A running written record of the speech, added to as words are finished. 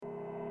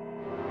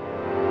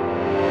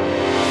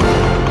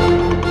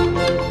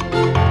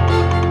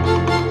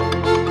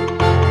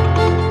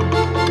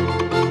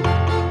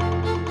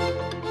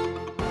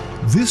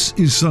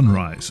is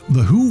Sunrise,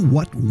 the who,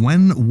 what,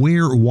 when,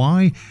 where,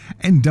 why,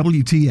 and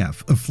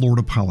WTF of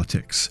Florida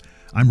politics.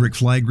 I'm Rick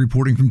Flagg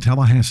reporting from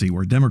Tallahassee,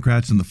 where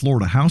Democrats in the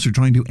Florida House are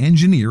trying to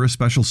engineer a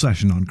special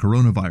session on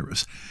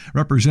coronavirus.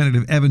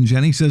 Representative Evan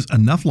Jenney says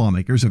enough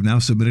lawmakers have now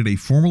submitted a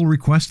formal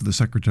request to the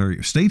Secretary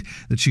of State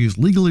that she is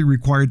legally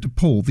required to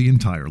poll the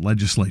entire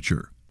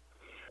legislature.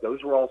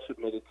 Those were all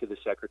submitted to the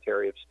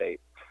Secretary of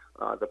State.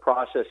 The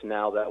process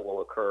now that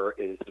will occur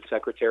is the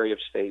Secretary of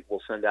State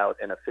will send out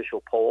an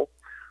official poll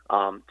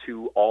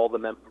to all the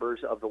members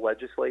of the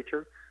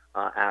legislature,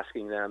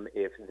 asking them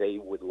if they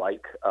would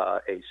like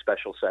a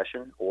special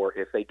session or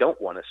if they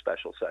don't want a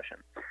special session.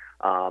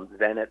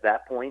 Then at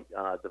that point,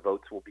 the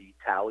votes will be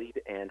tallied,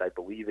 and I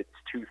believe it's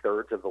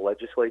 2/3 of the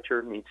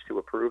legislature needs to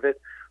approve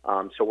it.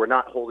 So we're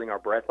not holding our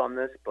breath on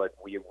this, but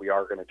we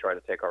are going to try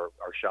to take our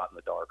shot in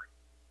the dark.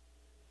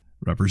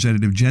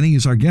 Representative Jenney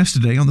is our guest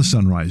today on the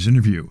Sunrise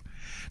Interview.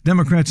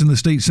 Democrats in the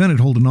state Senate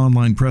hold an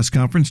online press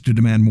conference to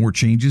demand more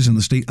changes in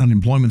the state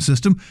unemployment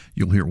system.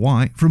 You'll hear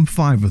why from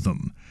 5 of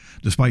them.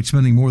 Despite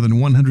spending more than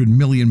 $100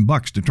 million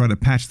to try to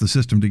patch the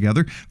system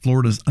together,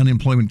 Florida's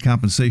unemployment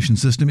compensation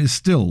system is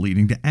still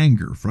leading to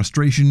anger,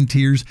 frustration,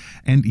 tears,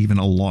 and even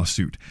a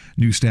lawsuit.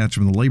 New stats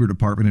from the Labor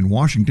Department in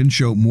Washington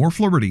show more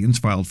Floridians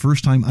filed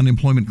first-time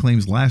unemployment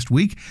claims last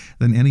week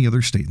than any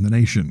other state in the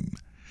nation.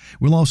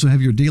 We'll also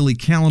have your daily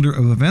calendar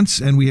of events,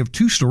 and we have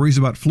 2 stories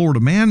about Florida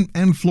man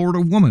and Florida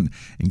woman,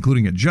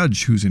 including a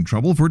judge who's in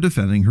trouble for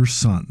defending her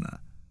son.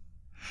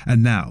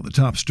 And now, the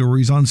top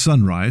stories on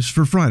Sunrise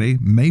for Friday,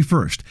 May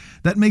 1st.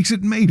 That makes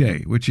it May Day,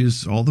 which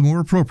is all the more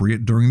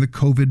appropriate during the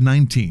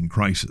COVID-19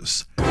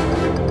 crisis.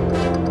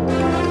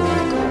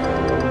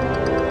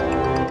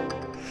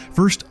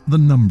 First, the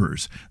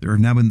numbers. There have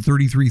now been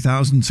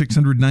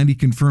 33,690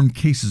 confirmed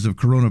cases of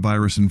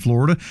coronavirus in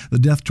Florida. The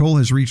death toll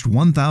has reached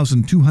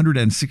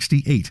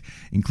 1,268,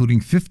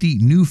 including 50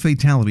 new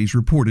fatalities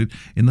reported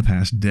in the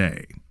past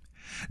day.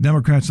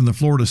 Democrats in the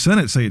Florida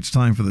Senate say it's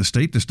time for the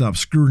state to stop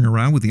screwing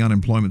around with the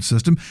unemployment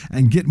system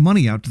and get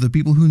money out to the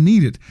people who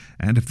need it.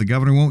 And if the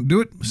governor won't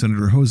do it,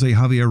 Senator Jose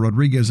Javier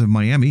Rodriguez of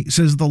Miami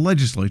says the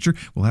legislature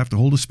will have to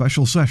hold a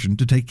special session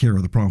to take care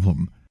of the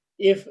problem.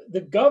 If the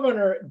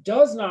governor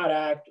does not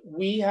act,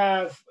 we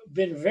have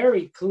been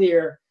very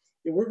clear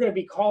that we're going to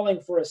be calling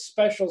for a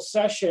special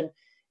session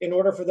in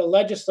order for the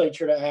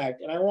legislature to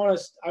act. And I want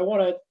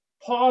to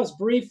pause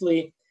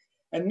briefly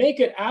and make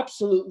it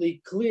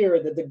absolutely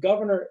clear that the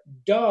governor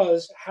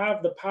does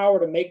have the power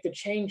to make the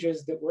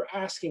changes that we're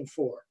asking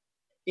for,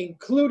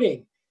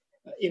 including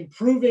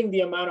improving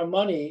the amount of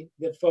money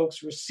that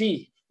folks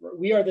receive.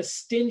 We are the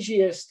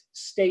stingiest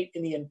state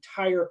in the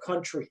entire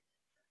country.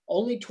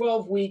 Only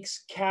 12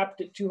 weeks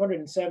capped at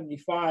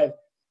 275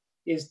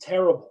 is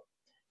terrible.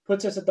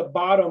 Puts us at the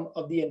bottom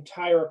of the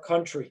entire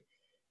country.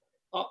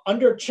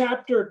 Under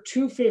Chapter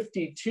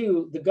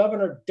 252, the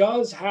governor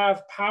does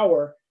have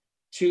power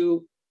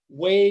to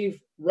waive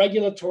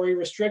regulatory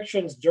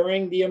restrictions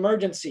during the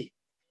emergency.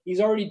 He's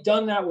already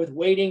done that with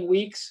waiting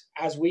weeks,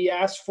 as we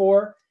asked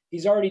for.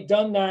 He's already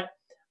done that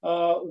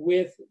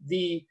with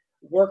the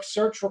work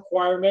search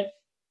requirement,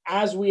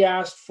 as we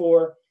asked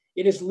for.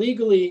 It is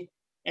legally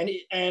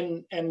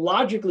and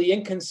logically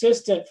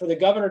inconsistent for the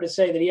governor to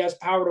say that he has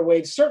power to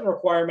waive certain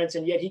requirements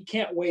and yet he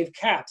can't waive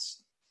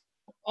caps.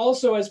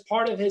 Also, as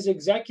part of his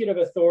executive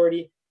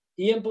authority,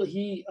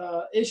 he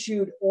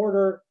issued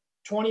Order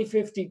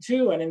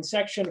 2052, and in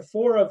Section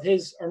 4 of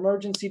his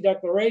emergency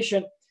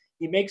declaration,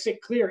 he makes it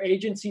clear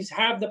agencies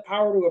have the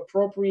power to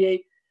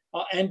appropriate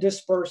and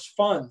disperse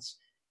funds.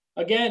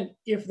 Again,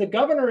 if the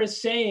governor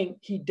is saying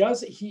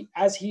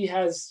as he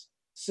has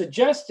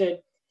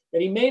suggested,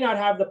 that he may not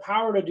have the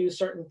power to do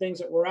certain things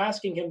that we're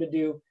asking him to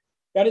do,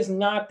 that is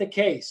not the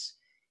case.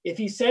 If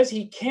he says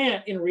he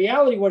can't, in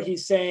reality, what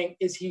he's saying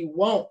is he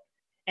won't.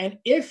 And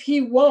if he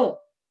won't,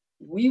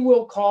 we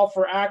will call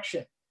for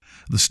action.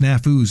 The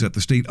snafus at the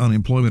state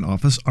unemployment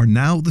office are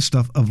now the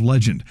stuff of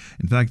legend.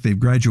 In fact, they've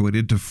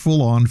graduated to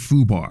full-on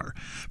FUBAR.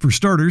 For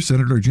starters,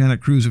 Senator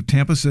Janet Cruz of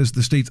Tampa says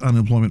the state's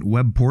unemployment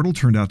web portal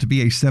turned out to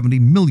be a $70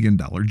 million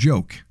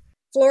joke.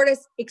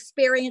 Florida's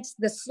experienced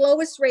the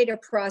slowest rate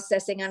of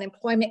processing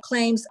unemployment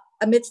claims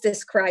amidst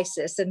this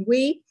crisis, and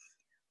we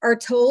are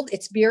told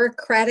it's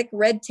bureaucratic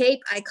red tape.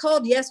 I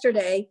called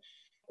yesterday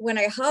when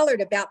I hollered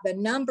about the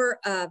number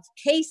of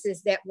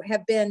cases that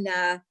have been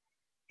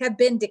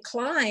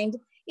declined.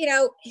 You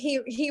know,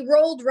 he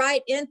rolled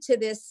right into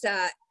this,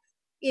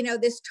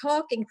 this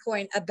talking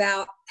point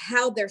about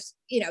how there's,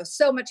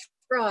 so much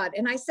fraud.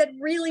 And I said,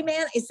 really,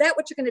 man, is that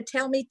what you're going to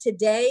tell me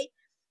today?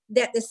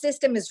 That the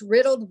system is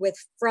riddled with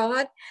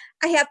fraud?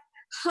 I have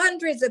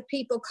hundreds of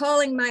people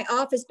calling my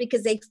office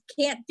because they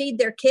can't feed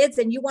their kids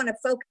and you want to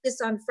focus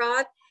on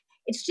fraud.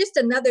 It's just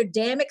another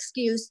damn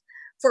excuse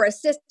for a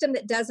system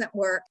that doesn't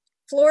work.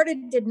 Florida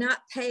did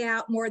not pay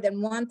out more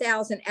than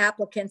 1,000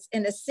 applicants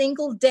in a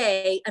single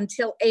day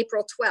until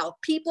April 12th.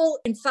 People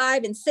in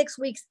 5 and 6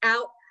 weeks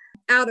out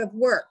of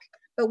work,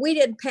 but we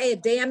didn't pay a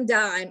damn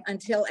dime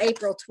until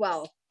April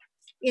 12th.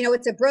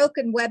 It's a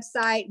broken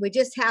website. We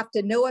just have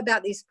to know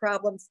about these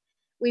problems.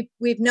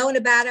 We've known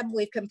about them.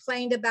 We've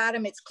complained about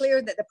them. It's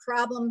clear that the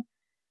problem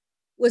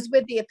was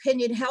with the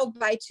opinion held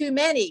by too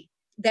many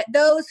that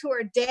those who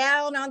are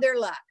down on their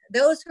luck,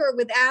 those who are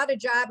without a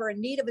job or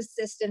in need of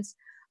assistance,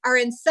 are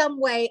in some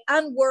way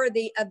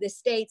unworthy of the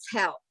state's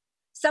help.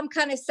 Some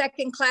kind of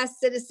second-class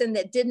citizen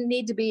that didn't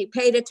need to be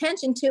paid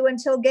attention to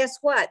until, guess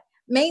what?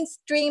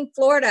 Mainstream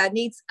Florida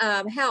needs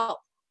help.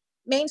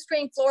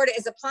 Mainstream Florida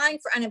is applying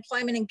for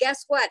unemployment, and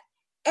guess what?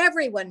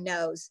 Everyone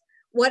knows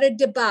what a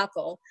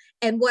debacle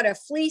and what a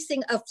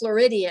fleecing of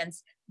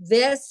Floridians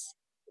this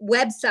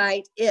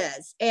website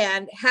is,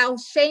 and how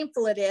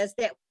shameful it is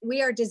that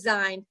we are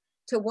designed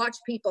to watch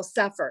people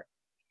suffer.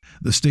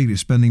 The state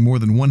is spending more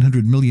than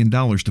 $100 million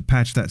to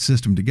patch that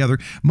system together,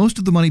 most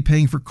of the money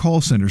paying for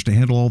call centers to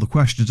handle all the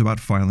questions about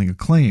filing a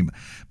claim.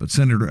 But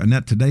Senator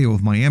Annette Taddeo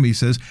of Miami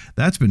says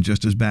that's been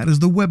just as bad as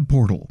the web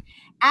portal.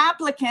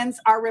 Applicants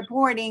are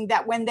reporting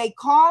that when they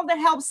call the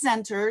help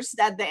centers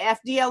that the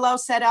FDLO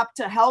set up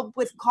to help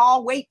with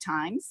call wait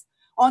times,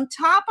 on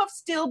top of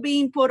still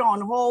being put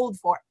on hold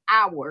for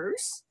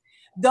hours,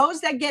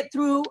 those that get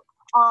through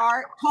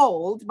are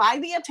told by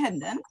the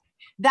attendant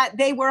that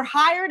they were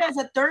hired as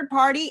a third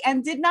party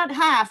and did not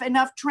have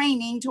enough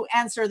training to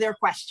answer their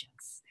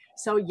questions.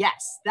 So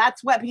yes,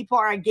 that's what people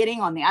are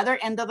getting on the other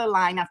end of the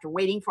line after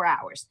waiting for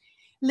hours.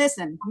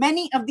 Listen,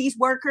 many of these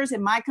workers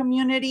in my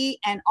community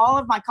and all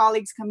of my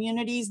colleagues'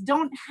 communities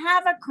don't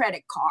have a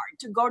credit card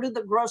to go to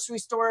the grocery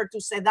store or to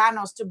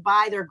Sedanos to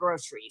buy their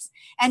groceries.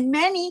 And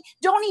many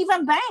don't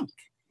even bank.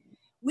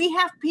 We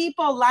have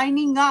people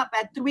lining up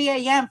at 3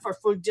 a.m. for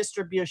food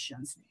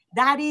distributions.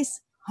 That is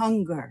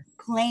hunger,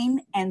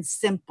 plain and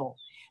simple.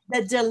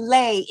 The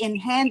delay in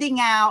handing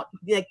out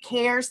the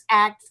CARES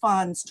Act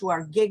funds to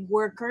our gig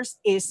workers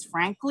is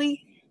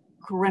frankly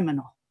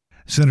criminal.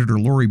 Senator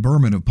Lori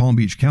Berman of Palm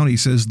Beach County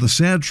says the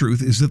sad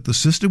truth is that the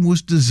system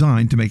was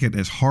designed to make it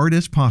as hard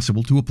as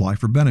possible to apply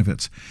for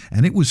benefits,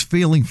 and it was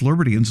failing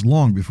Floridians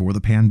long before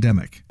the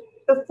pandemic.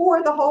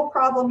 Before the whole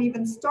problem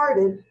even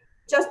started,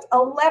 just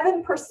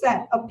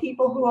 11% of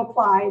people who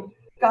applied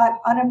got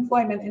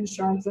unemployment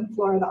insurance in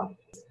Florida.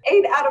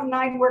 8 out of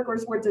 9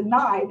 workers were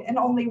denied, and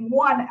only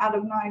 1 out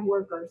of 9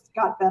 workers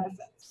got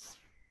benefits.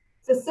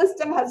 The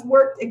system has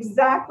worked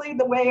exactly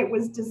the way it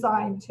was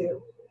designed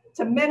to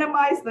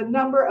minimize the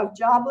number of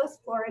jobless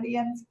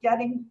Floridians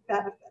getting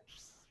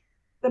benefits.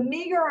 The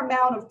meager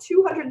amount of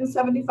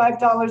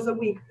 $275 a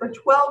week for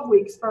 12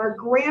 weeks for a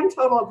grand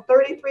total of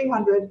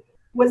 $3,300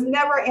 was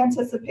never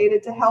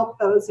anticipated to help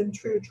those in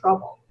true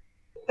trouble.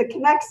 The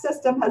Connect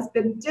system has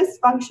been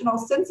dysfunctional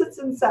since its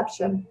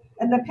inception,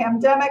 and the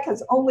pandemic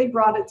has only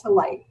brought it to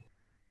light.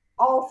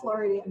 All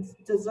Floridians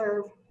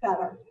deserve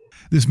better.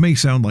 This may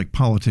sound like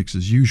politics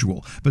as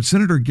usual, but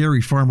Senator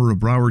Gary Farmer of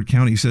Broward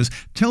County says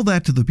tell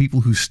that to the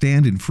people who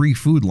stand in free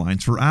food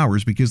lines for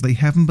hours because they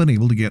haven't been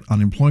able to get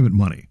unemployment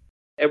money.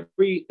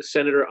 Every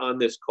senator on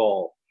this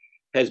call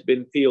has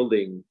been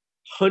fielding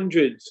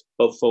hundreds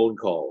of phone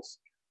calls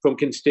from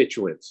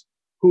constituents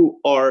who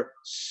are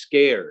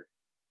scared,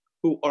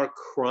 who are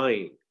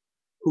crying,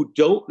 who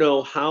don't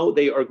know how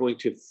they are going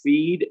to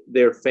feed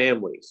their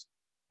families.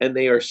 And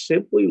they are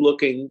simply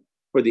looking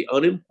for the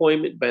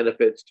unemployment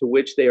benefits to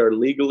which they are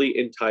legally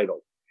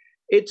entitled.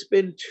 It's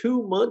been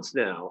 2 months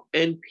now,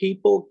 and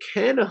people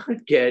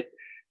cannot get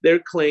their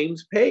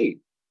claims paid.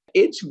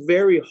 It's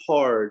very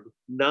hard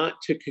not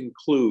to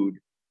conclude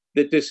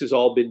that this has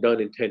all been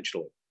done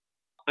intentionally.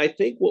 I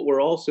think what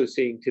we're also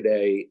seeing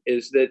today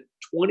is that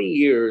 20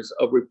 years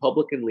of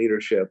Republican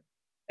leadership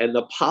and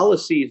the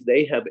policies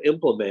they have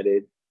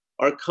implemented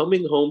are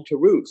coming home to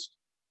roost.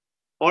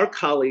 Our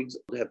colleagues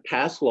have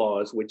passed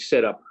laws which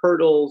set up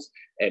hurdles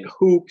and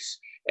hoops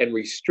and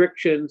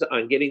restrictions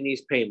on getting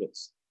these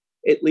payments.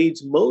 It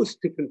leads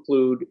most to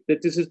conclude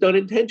that this is done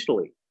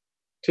intentionally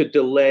to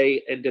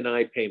delay and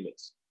deny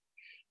payments.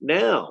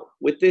 Now,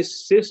 with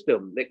this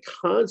system that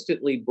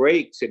constantly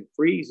breaks and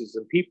freezes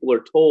and people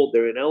are told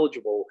they're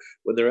ineligible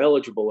when they're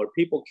eligible, or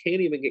people can't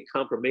even get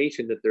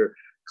confirmation that their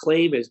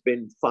claim has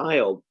been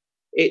filed,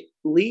 it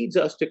leads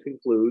us to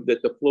conclude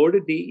that the Florida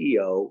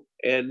DEO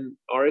and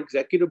our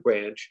executive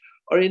branch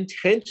are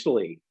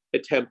intentionally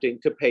attempting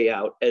to pay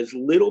out as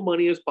little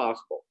money as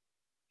possible.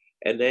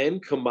 And then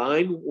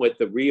combined with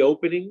the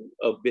reopening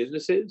of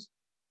businesses,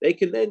 they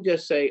can then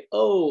just say,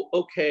 oh,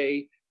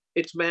 okay,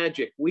 it's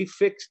magic. We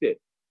fixed it.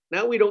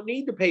 Now we don't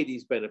need to pay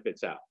these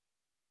benefits out.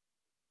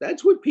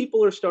 That's what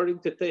people are starting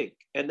to think.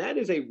 And that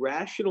is a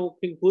rational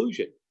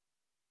conclusion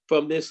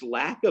from this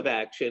lack of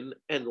action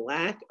and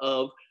lack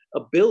of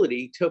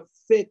ability to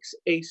fix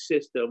a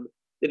system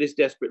that is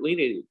desperately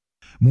needed.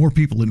 More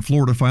people in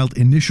Florida filed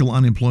initial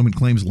unemployment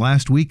claims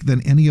last week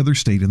than any other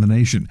state in the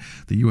nation.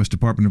 The U.S.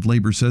 Department of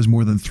Labor says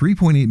more than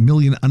 3.8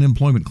 million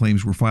unemployment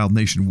claims were filed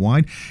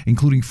nationwide,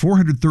 including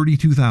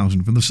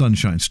 432,000 from the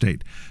Sunshine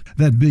State.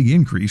 That big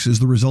increase is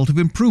the result of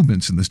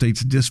improvements in the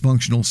state's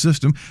dysfunctional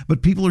system,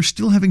 but people are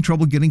still having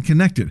trouble getting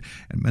connected,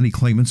 and many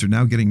claimants are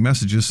now getting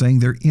messages saying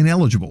they're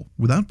ineligible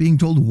without being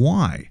told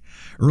why.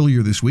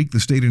 Earlier this week, the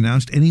state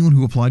announced anyone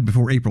who applied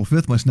before April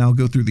 5th must now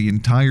go through the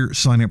entire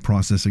sign-up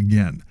process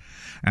again.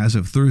 As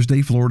of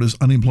Thursday, Florida's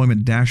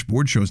unemployment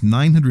dashboard shows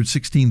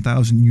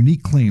 916,000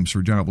 unique claims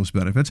for jobless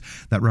benefits.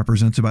 That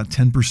represents about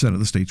 10% of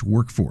the state's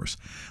workforce.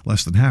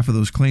 Less than half of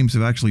those claims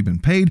have actually been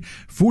paid.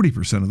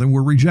 40% of them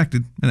were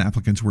rejected, and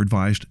applicants were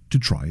advised to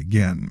try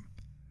again.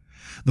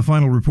 The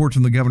final report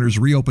from the governor's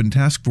Reopen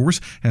Task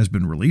Force has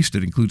been released.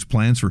 It includes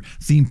plans for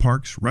theme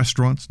parks,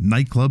 restaurants,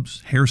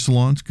 nightclubs, hair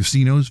salons,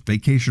 casinos,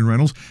 vacation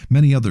rentals,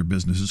 many other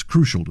businesses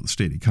crucial to the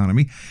state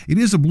economy. It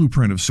is a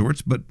blueprint of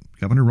sorts, but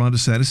Governor Ron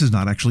DeSantis is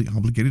not actually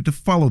obligated to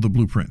follow the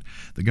blueprint.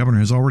 The governor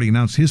has already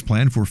announced his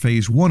plan for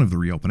Phase 1 of the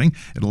reopening.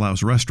 It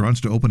allows restaurants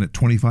to open at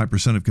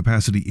 25% of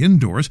capacity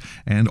indoors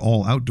and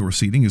all outdoor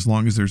seating as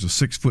long as there's a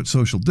 6-foot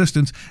social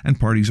distance and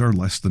parties are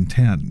less than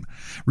 10.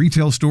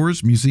 Retail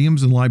stores,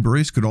 museums, and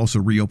libraries could also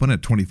reopen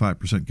at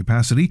 25%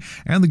 capacity,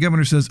 and the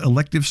governor says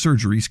elective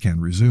surgeries can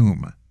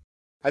resume.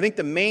 I think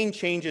the main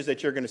changes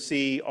that you're going to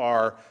see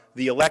are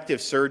the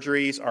elective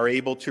surgeries are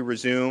able to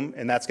resume,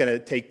 and that's going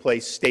to take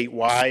place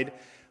statewide.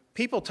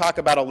 People talk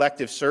about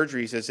elective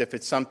surgeries as if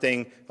it's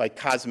something like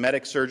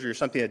cosmetic surgery or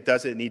something that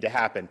doesn't need to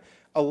happen.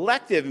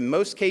 Elective in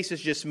most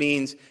cases just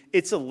means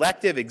it's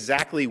elective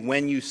exactly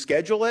when you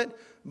schedule it,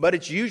 but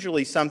it's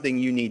usually something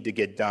you need to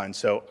get done.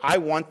 So I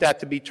want that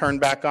to be turned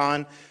back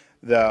on.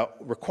 The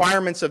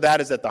requirements of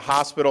that is that the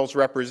hospitals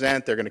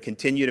represent, they're going to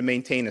continue to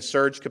maintain a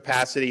surge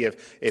capacity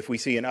if we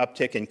see an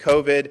uptick in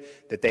COVID,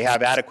 that they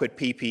have adequate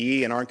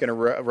PPE and aren't going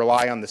to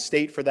rely on the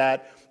state for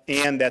that,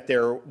 and that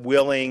they're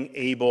willing,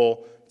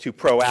 able to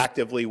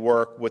proactively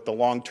work with the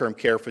long-term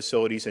care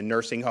facilities and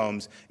nursing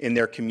homes in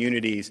their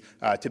communities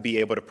to be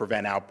able to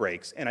prevent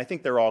outbreaks. And I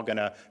think they're all going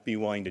to be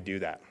willing to do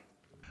that.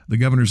 The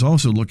governor's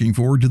also looking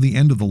forward to the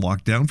end of the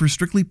lockdown for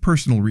strictly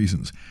personal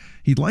reasons.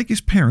 He'd like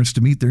his parents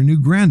to meet their new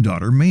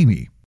granddaughter,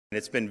 Mamie.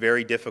 It's been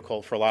very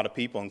difficult for a lot of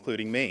people,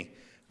 including me.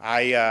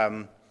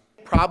 I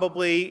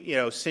probably,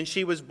 since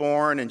she was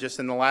born and just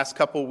in the last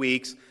couple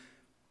weeks,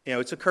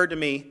 it's occurred to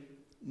me,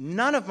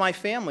 none of my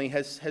family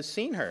has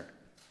seen her.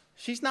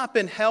 She's not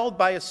been held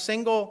by a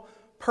single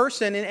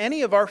person in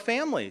any of our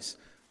families.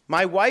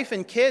 My wife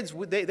and kids,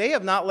 they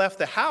have not left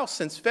the house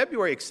since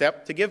February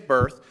except to give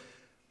birth.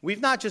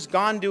 We've not just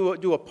gone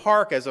to a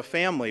park as a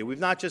family. We've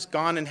not just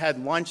gone and had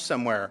lunch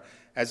somewhere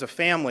as a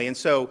family. And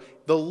so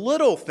the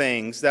little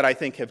things that I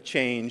think have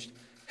changed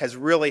has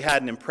really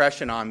had an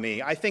impression on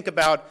me. I think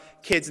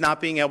about kids not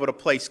being able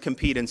to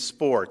compete in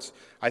sports.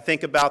 I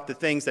think about the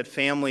things that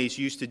families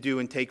used to do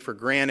and take for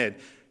granted.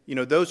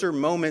 Those are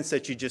moments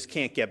that you just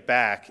can't get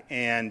back.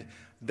 And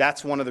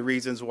that's one of the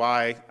reasons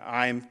why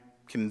I'm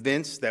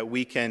convinced that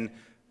we can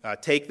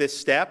take this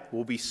step.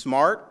 We'll be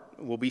smart,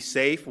 we'll be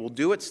safe, we'll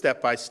do it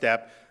step by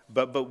step.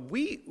 But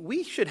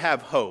we should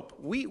have hope.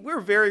 We're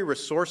very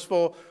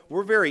resourceful,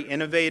 we're very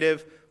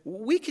innovative.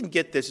 We can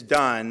get this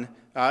done.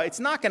 It's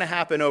not going to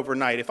happen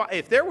overnight.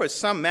 If there was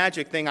some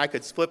magic thing I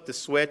could flip the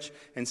switch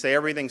and say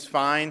everything's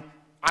fine,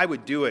 I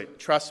would do it,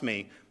 trust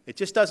me. It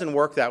just doesn't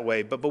work that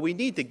way, but we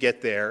need to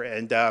get there.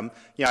 And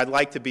I'd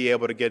like to be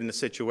able to get in a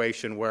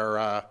situation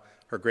where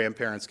her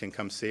grandparents can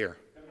come see her.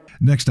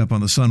 Next up on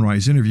the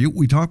Sunrise interview,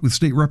 we talk with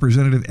State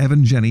Representative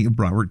Evan Jenney of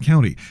Broward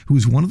County, who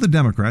is one of the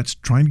Democrats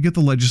trying to get the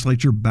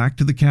legislature back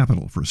to the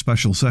Capitol for a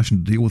special session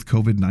to deal with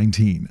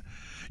COVID-19.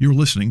 You're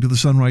listening to the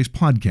Sunrise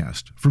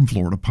Podcast from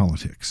Florida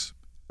Politics.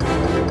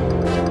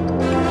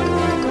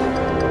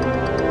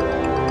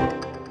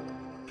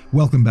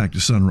 Welcome back to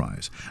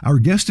Sunrise. Our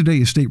guest today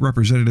is State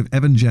Representative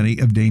Evan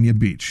Jenney of Dania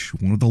Beach,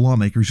 one of the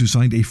lawmakers who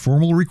signed a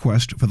formal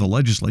request for the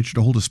legislature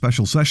to hold a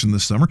special session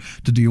this summer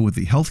to deal with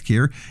the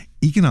healthcare,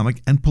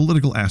 economic, and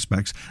political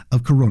aspects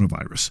of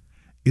coronavirus.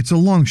 It's a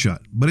long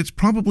shot, but it's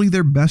probably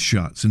their best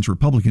shot since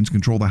Republicans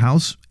control the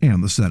House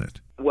and the Senate.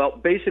 Well,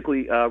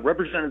 basically,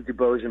 Representative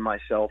DuBose and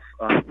myself,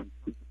 in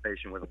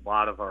participation with a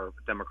lot of our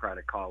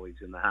Democratic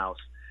colleagues in the House,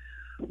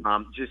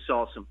 just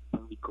saw some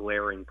really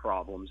glaring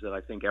problems that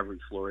I think every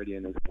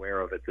Floridian is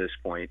aware of at this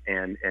point.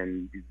 And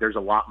there's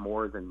a lot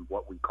more than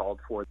what we called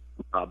for,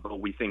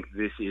 but we think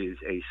this is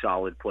a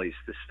solid place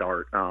to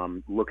start.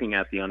 Looking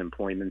at the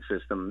unemployment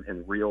system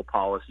and real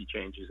policy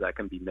changes that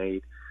can be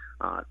made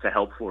to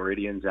help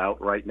Floridians out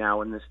right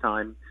now in this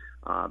time.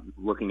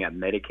 Looking at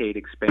Medicaid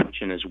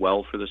expansion as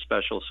well for the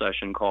special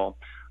session call.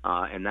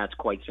 And that's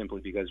quite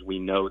simply because we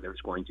know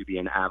there's going to be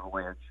an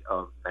avalanche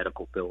of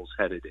medical bills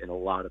headed in a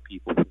lot of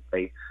people's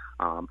way.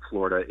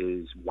 Florida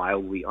is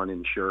wildly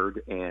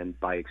uninsured, and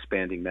by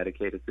expanding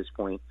Medicaid at this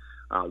point,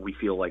 we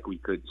feel like we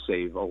could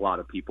save a lot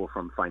of people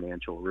from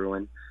financial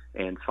ruin.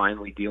 And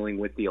finally, dealing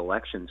with the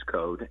elections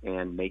code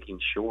and making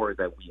sure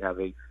that we have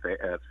a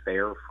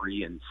fair,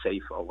 free, and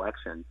safe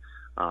election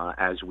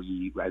as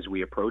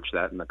we approach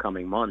that in the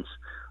coming months.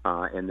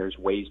 And there's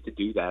ways to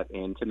do that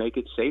and to make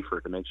it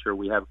safer, to make sure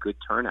we have good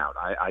turnout.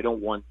 I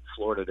don't want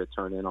Florida to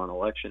turn in on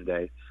Election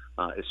Day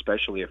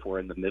especially if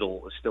we're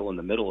still in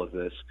the middle of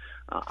this.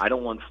 I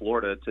don't want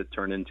Florida to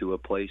turn into a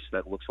place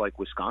that looks like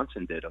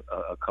Wisconsin did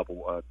a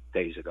couple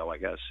days ago, I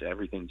guess.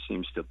 Everything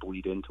seems to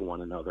bleed into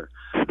one another.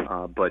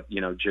 But,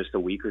 just a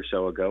week or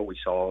so ago,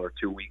 or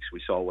 2 weeks,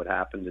 we saw what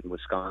happened in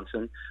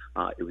Wisconsin.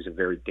 It was a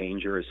very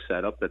dangerous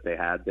setup that they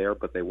had there,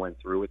 but they went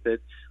through with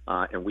it.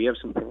 And we have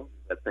some things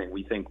that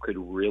we think could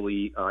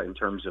really, in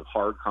terms of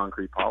hard,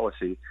 concrete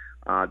policy,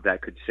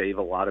 that could save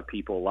a lot of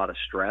people a lot of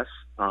stress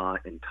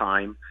and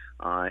time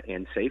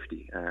and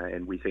safety.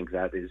 And we think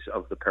that is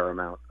of the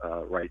paramount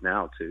right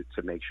now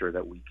to make sure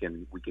that we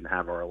can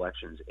have our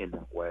elections in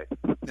that way.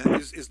 Now,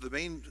 is the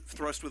main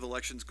thrust with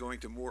elections going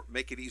to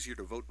make it easier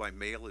to vote by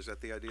mail? Is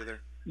that the idea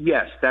there?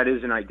 Yes, that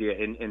is an idea.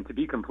 And to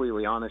be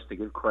completely honest, to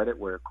give credit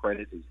where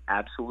credit is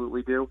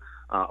absolutely due,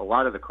 a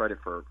lot of the credit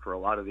for a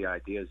lot of the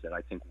ideas that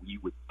I think we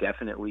would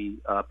definitely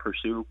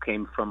pursue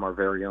came from our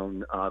very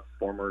own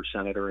former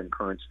senator and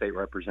current state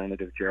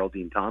representative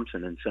Geraldine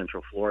Thompson in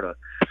Central Florida,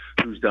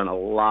 who's done a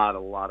lot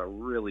of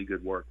really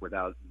good work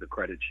without the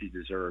credit she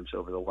deserves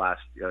over the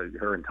last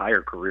her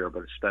entire career,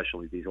 but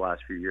especially these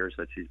last few years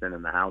that she's been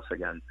in the House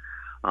again.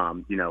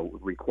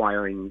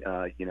 Requiring,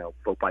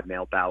 vote by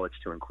mail ballots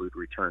to include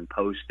return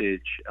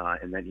postage.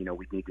 And then,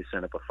 we'd need to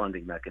set up a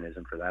funding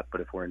mechanism for that.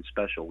 But if we're in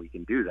special, we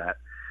can do that.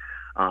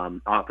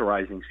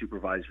 Authorizing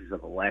supervisors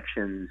of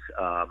elections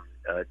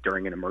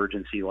during an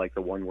emergency like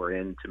the one we're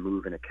in to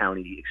move in a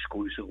county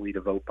exclusively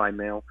to vote by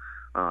mail.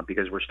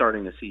 Because we're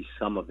starting to see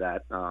some of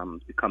that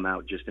come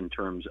out just in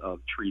terms of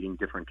treating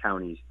different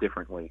counties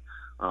differently,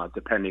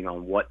 depending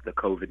on what the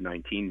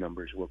COVID-19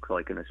 numbers look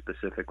like in a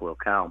specific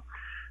locale.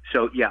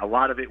 So, yeah, a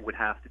lot of it would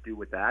have to do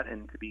with that.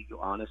 And to be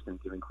honest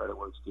and giving credit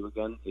where it's due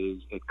again,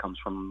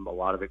 a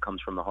lot of it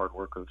comes from the hard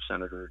work of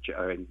Senator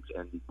and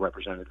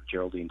Representative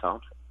Geraldine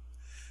Thompson.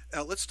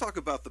 Now, let's talk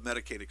about the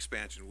Medicaid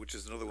expansion, which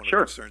is another one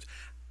Sure. of the concerns.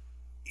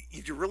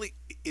 You really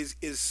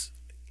is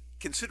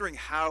considering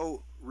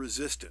how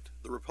resistant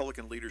the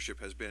Republican leadership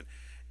has been,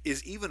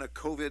 is even a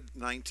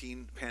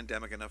COVID-19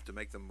 pandemic enough to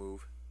make them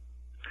move?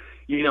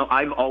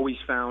 I've always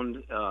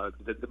found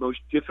that the most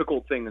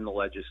difficult thing in the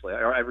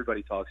legislature,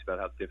 everybody talks about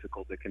how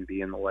difficult it can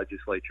be in the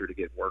legislature to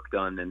get work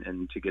done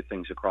and to get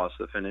things across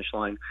the finish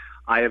line.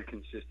 I have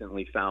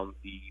consistently found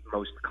the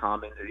most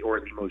common or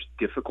the most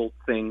difficult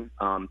thing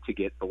to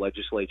get the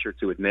legislature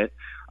to admit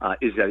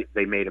is that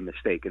they made a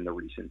mistake in the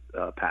recent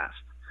past.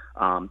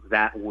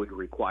 That would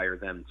require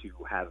them to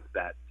have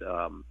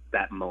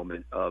that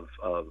moment of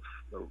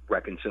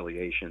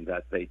reconciliation,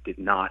 that they did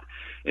not,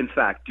 in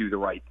fact, do the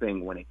right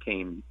thing when it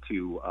came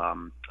to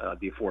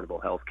the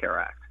Affordable Health Care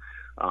Act.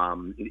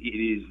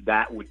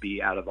 That would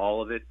be, out of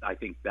all of it, I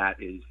think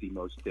that is the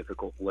most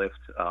difficult lift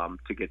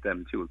to get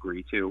them to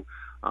agree to.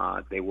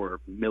 They were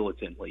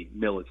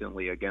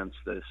militantly against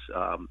this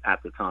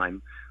at the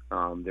time.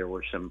 There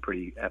were some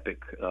pretty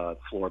epic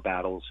floor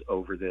battles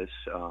over this.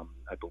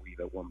 I believe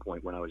at one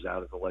point when I was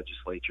out of the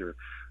legislature,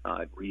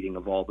 reading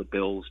of all the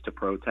bills to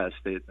protest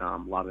it, a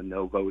lot of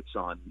no votes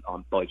on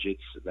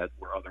budgets that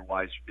were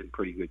otherwise in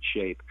pretty good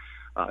shape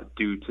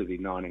due to the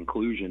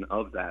non-inclusion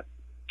of that.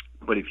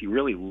 But if you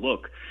really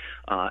look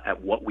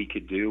at what we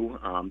could do,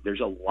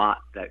 there's a lot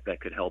that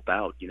could help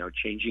out,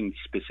 changing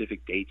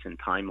specific dates and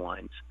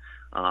timelines.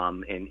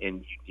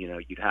 And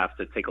you'd have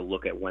to take a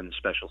look at when the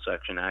special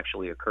section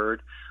actually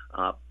occurred.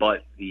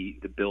 But the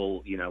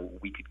bill,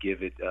 we could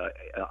give it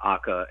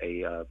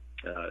ACA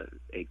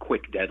a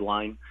quick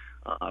deadline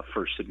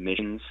for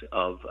submissions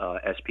of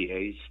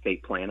SPAs,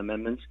 state plan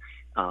amendments,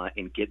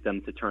 and get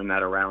them to turn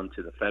that around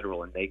to the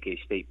federal and make a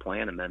state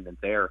plan amendment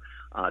there.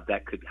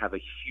 That could have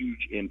a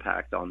huge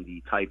impact on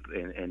the type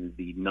and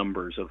the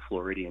numbers of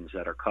Floridians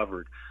that are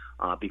covered,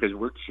 because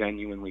we're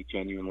genuinely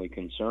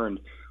concerned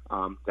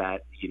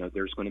that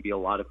there's going to be a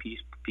lot of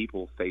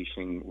people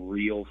facing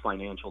real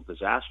financial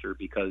disaster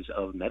because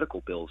of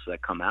medical bills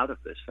that come out of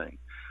this thing.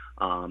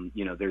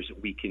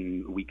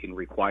 We can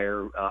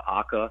require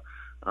ACA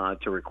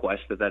to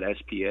request that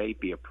SPA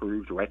be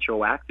approved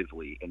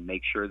retroactively and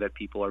make sure that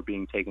people are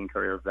being taken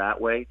care of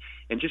that way,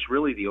 and just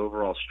really the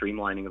overall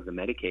streamlining of the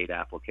Medicaid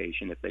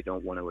application if they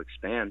don't want to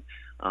expand.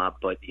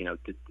 But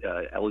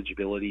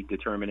eligibility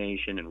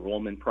determination,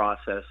 enrollment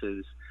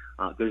processes.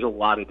 There's a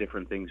lot of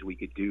different things we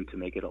could do to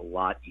make it a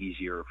lot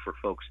easier for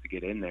folks to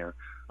get in there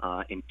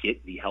and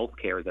get the health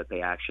care that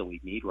they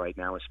actually need right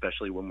now,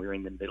 especially when we're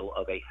in the middle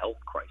of a health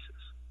crisis.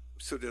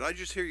 So did I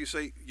just hear you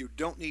say you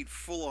don't need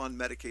full-on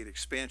Medicaid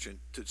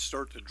expansion to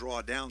start to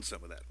draw down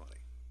some of that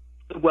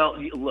money?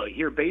 Well, look,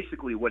 here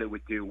basically what it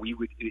would do, we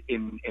would,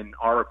 in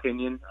our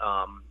opinion,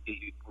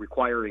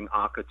 requiring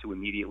ACA to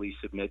immediately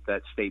submit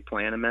that state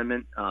plan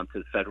amendment to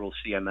the federal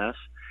CMS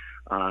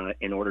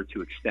in order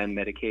to extend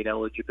Medicaid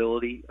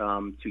eligibility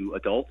to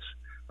adults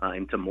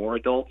and to more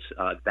adults.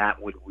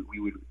 That would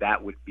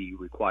be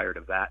required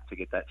of that to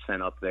get that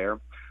sent up there.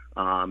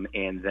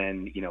 And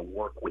then,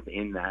 work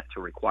within that to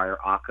require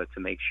ACA to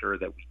make sure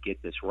that we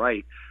get this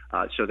right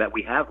so that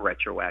we have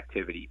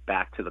retroactivity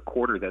back to the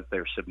quarter that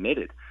they're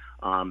submitted.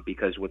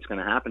 because what's going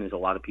to happen is a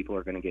lot of people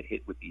are going to get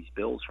hit with these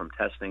bills from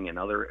testing and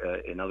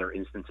other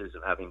instances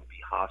of having to be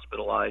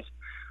hospitalized.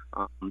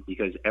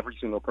 Because every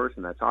single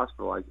person that's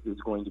hospitalized is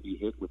going to be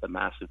hit with a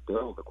massive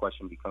bill. The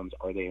question becomes,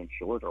 are they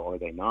insured or are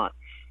they not?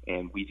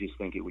 And we just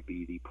think it would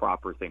be the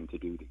proper thing to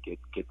do to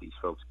get these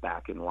folks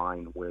back in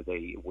line where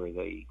they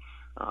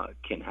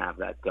can have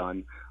that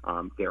done.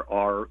 There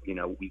are,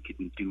 we could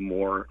do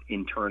more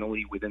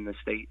internally within the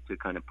state to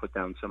kind of put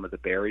down some of the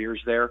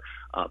barriers there.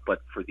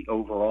 But for the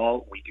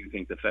overall, we do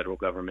think the federal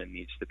government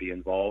needs to be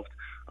involved.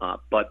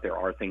 But there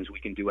are things we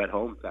can do at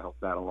home to help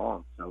that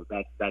along. So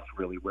that's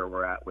really where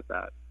we're at with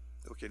that.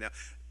 Okay, now,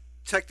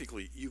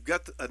 technically, you've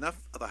got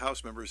enough of the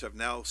House members have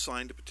now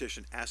signed a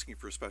petition asking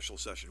for a special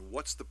session.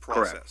 What's the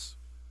process?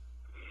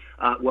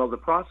 Well, the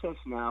process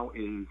now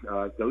is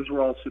those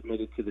were all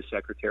submitted to the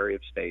Secretary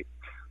of State.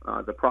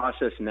 The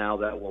process now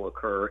that will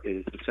occur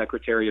is the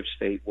Secretary of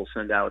State will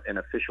send out an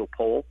official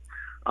poll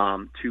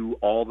to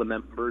all the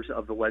members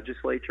of the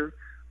legislature,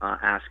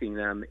 asking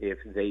them if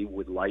they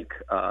would like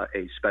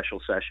a special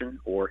session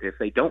or if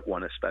they don't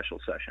want a special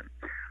session.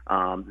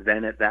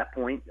 Then at that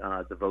point,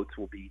 the votes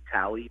will be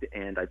tallied,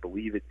 and I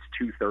believe it's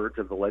 2/3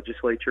 of the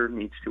legislature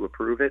needs to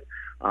approve it.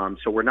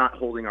 So we're not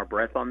holding our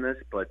breath on this,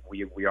 but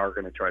we are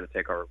going to try to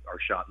take our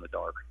shot in the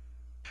dark.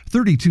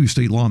 32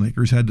 state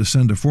lawmakers had to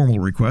send a formal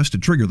request to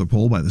trigger the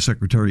poll by the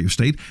Secretary of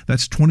State.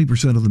 That's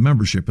 20% of the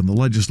membership in the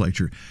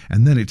legislature.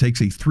 And then it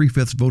takes a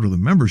 3/5 vote of the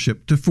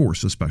membership to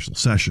force a special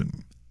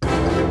session.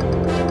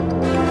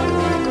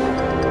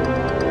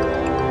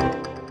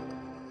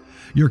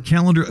 Your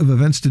calendar of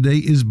events today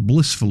is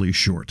blissfully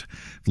short.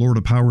 Florida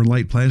Power and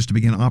Light plans to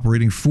begin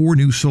operating 4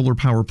 new solar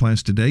power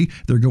plants today.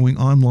 They're going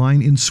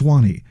online in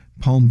Suwannee,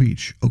 Palm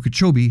Beach,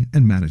 Okeechobee,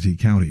 and Manatee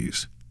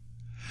counties.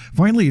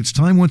 Finally, it's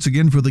time once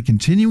again for the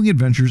continuing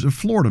adventures of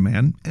Florida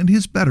Man and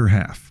his better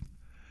half.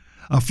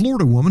 A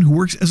Florida woman who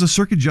works as a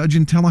circuit judge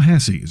in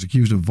Tallahassee is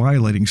accused of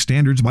violating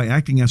standards by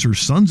acting as her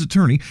son's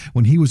attorney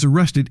when he was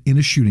arrested in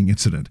a shooting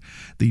incident.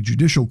 The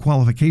Judicial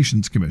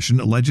Qualifications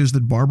Commission alleges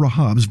that Barbara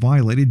Hobbs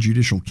violated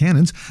judicial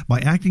canons by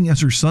acting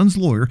as her son's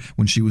lawyer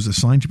when she was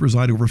assigned to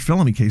preside over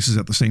felony cases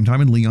at the same time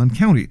in Leon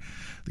County.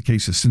 The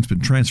case has since been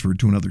transferred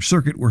to another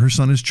circuit where her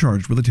son is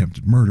charged with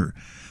attempted murder.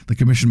 The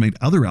commission made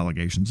other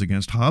allegations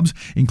against Hobbs,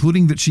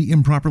 including that she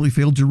improperly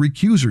failed to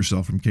recuse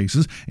herself from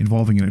cases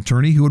involving an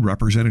attorney who had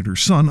represented her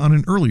son on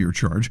an earlier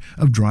charge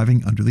of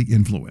driving under the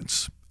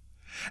influence.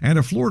 And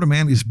a Florida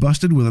man is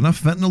busted with enough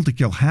fentanyl to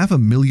kill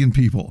 500,000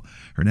 people.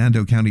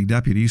 Hernando County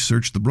deputies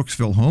searched the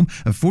Brooksville home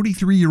of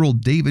 43-year-old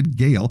David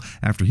Gale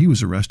after he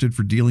was arrested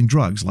for dealing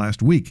drugs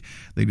last week.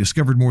 They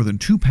discovered more than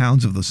 2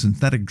 pounds of the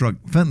synthetic drug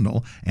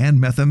fentanyl and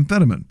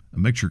methamphetamine, a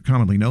mixture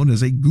commonly known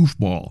as a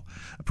goofball.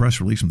 A press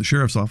release from the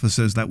sheriff's office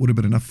says that would have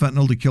been enough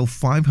fentanyl to kill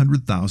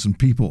 500,000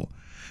 people.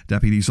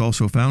 Deputies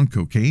also found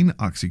cocaine,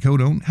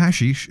 oxycodone,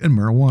 hashish, and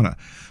marijuana.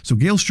 So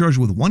Gale's charged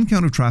with 1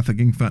 count of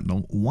trafficking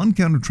fentanyl, 1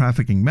 count of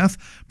trafficking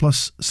meth,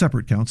 plus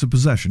separate counts of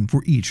possession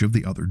for each of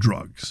the other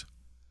drugs.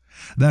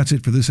 That's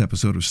it for this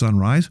episode of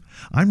Sunrise.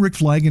 I'm Rick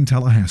Flagg in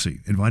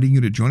Tallahassee, inviting you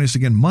to join us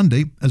again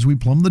Monday as we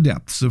plumb the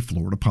depths of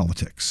Florida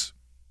politics.